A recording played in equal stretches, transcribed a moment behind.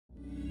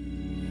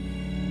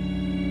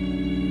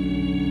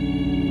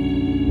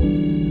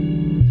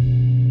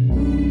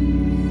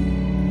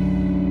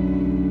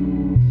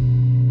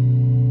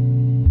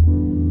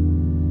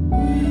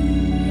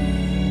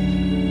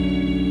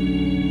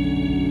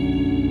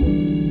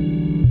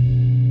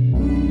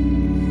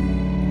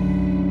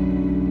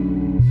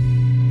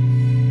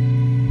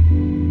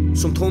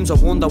Sometimes I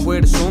wonder where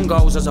the sun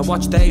goes as I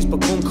watch days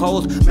become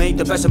cold. Make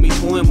the best of me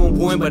time,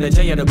 unwind by the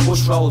day of the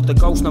bush road. The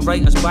ghost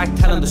narrator's back,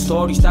 telling the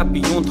stories that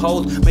be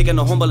untold, making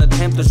a humble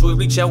attempt as we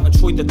reach out and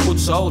try to touch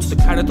souls. The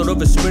character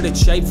of a spirit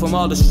shaped from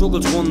all the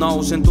struggles one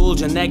knows.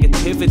 Indulge in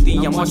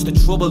negativity and watch the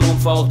trouble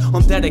unfold.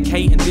 I'm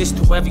dedicating this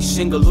to every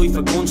single life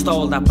a gun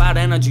stole. That bad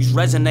energy's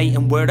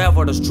resonating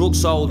wherever there's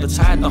drugs sold. It's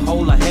hard to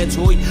hold our heads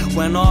high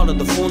when all of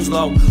the funds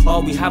low.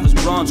 All we have is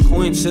bronze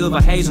coins,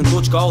 silver haze and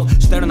Dutch gold.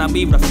 Staring at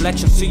me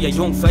reflection, see a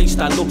young face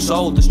that looks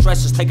old. The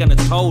stress is taking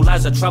its toll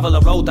as I travel a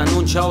road that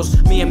none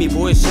chose. Me and me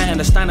boys setting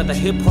the standard of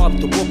hip hop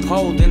to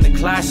uphold. In the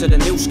class of the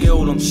new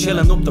school, I'm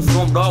chilling up the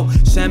front row.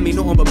 Send me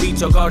nothing but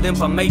beats, I got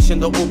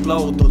information to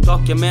upload. They'll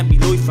document me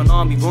life and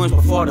all me rhymes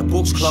before the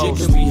books close.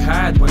 Shit can be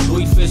hard when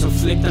life is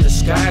inflicting the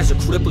scars. It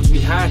cripples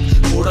me hard,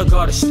 but I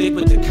gotta stick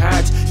with the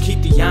cards.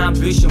 Keep the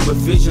ambition with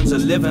visions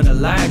of living a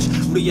large.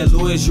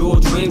 Realise your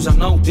dreams are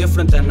no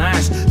different than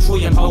ours. Try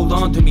and hold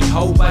on to me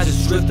hope as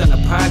it's drifting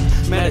apart.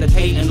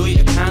 Meditating,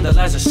 light a candle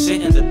as I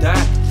sit in the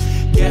dark.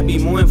 Get me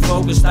mind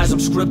focused as I'm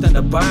scripting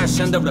the bar.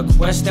 Send a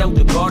request out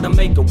the door and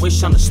make a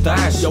wish on the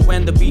stars. Yo,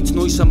 when the beat's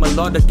nice and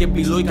melodic, it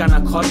be like a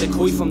narcotic.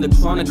 High from the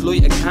chronic,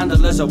 light a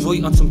candle as I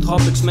write on some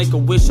topics. Make a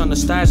wish on the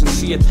stars and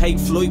see it take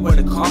flight with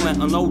a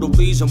comment. I know the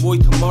reason why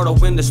tomorrow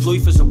when this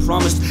life isn't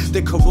promised.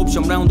 The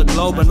corruption round the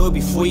globe and I'll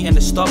be fighting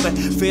to stop it.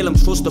 Feel I'm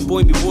trusted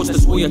by me words,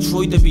 that's why I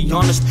try to be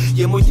honest.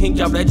 You might think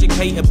you're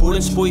educated, but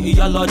in spite of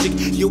your logic,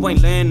 you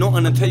ain't learn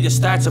nothing until you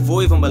start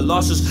surviving with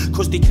losses.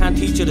 Cause they can't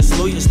teach you the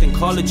slightest in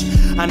college.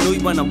 I know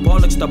when I'm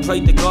bollocks, I pray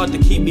to God to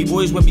keep me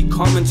boys with me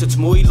comments. It's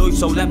my life,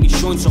 so let me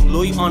shine some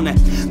light on it.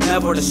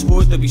 Never the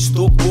sport to be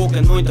stuck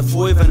working 9 to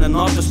 5 in an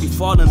office. We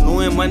fall in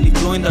line when they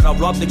blind at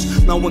our optics.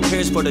 No one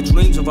cares for the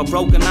dreams of a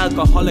broken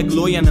alcoholic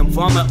lying and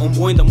vomit.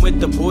 Unwinding with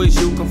the boys,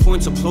 you can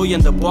find supply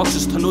in the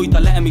boxes. Tonight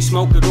they're letting me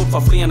smoke it up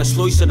for free and a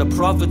slice of the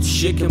profits.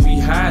 Shit can be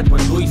hard when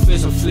life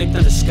is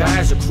inflicting the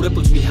scars. It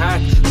cripples me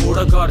hard, but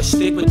I gotta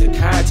stick with the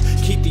cards.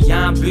 Keep the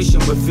ambition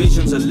with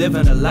visions of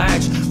living a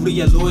large.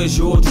 Realise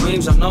your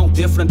dreams are no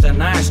different than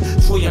ours.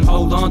 Try and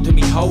hold on to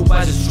me hope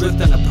as it's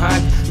drifting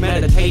apart.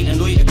 Meditating,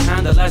 light a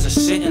candle as I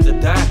sit in the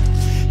dark.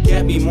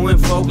 Get me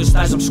mind focused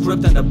as I'm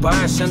scripting the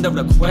bar. Send a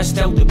request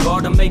out the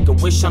door and make a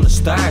wish on the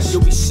stars.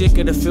 You'll be sick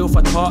of the filth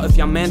I thought if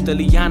you're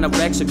mentally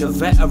anorexic. A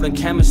veteran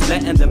chemist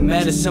letting the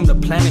medicine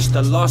replenish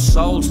the lost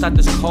souls that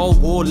this cold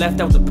war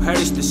left out to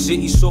perish. The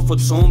city suffered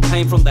some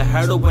pain from the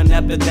heroin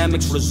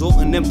epidemics,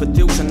 resulting in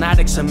producing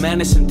addicts and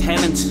menacing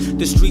tenants.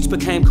 The streets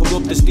became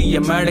corrupt as the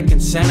American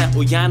Senate.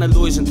 We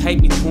analyse and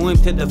take me time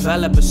to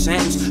develop a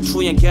sentence.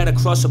 Try and get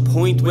across a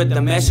point with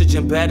the message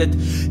embedded.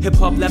 Hip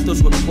hop left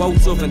us with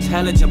quotes of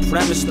intelligent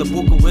premise. The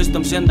book of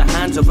wisdom's in the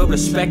hands of a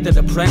respected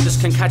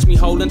apprentice. Can catch me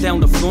holding down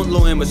the front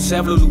line with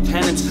several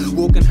lieutenants,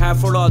 working hard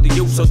for all the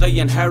youth so they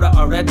inherit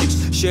our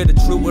ethics. Share the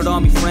truth with all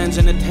my friends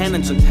and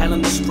attendants and tell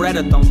them to spread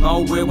it. Don't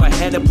know where we're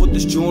headed, but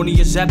this journey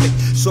is epic.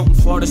 Something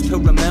for us to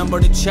remember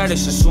to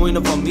cherish. A sign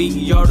of a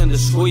meteor in the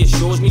sky, it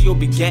shows me you'll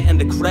be getting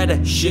the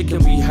credit. Shit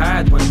can be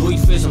hard when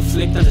life is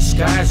inflicting the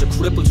scars. It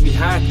cripples me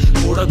hard,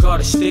 but I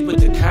gotta stick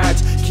with the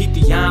cards. Keep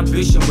the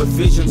ambition with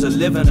visions of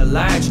living a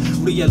large.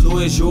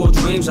 Realise your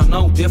dreams are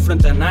no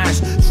different than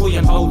ours. Try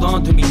and hold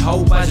on to me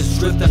hope as it's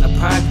drifting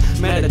apart.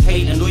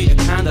 Meditating, light a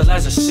candle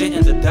as I sit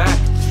in the dark.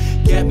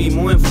 Get me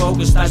mind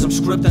focused as I'm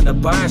scripting the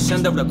bar.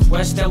 Send a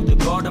request out the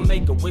door and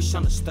make a wish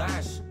on the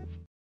stars.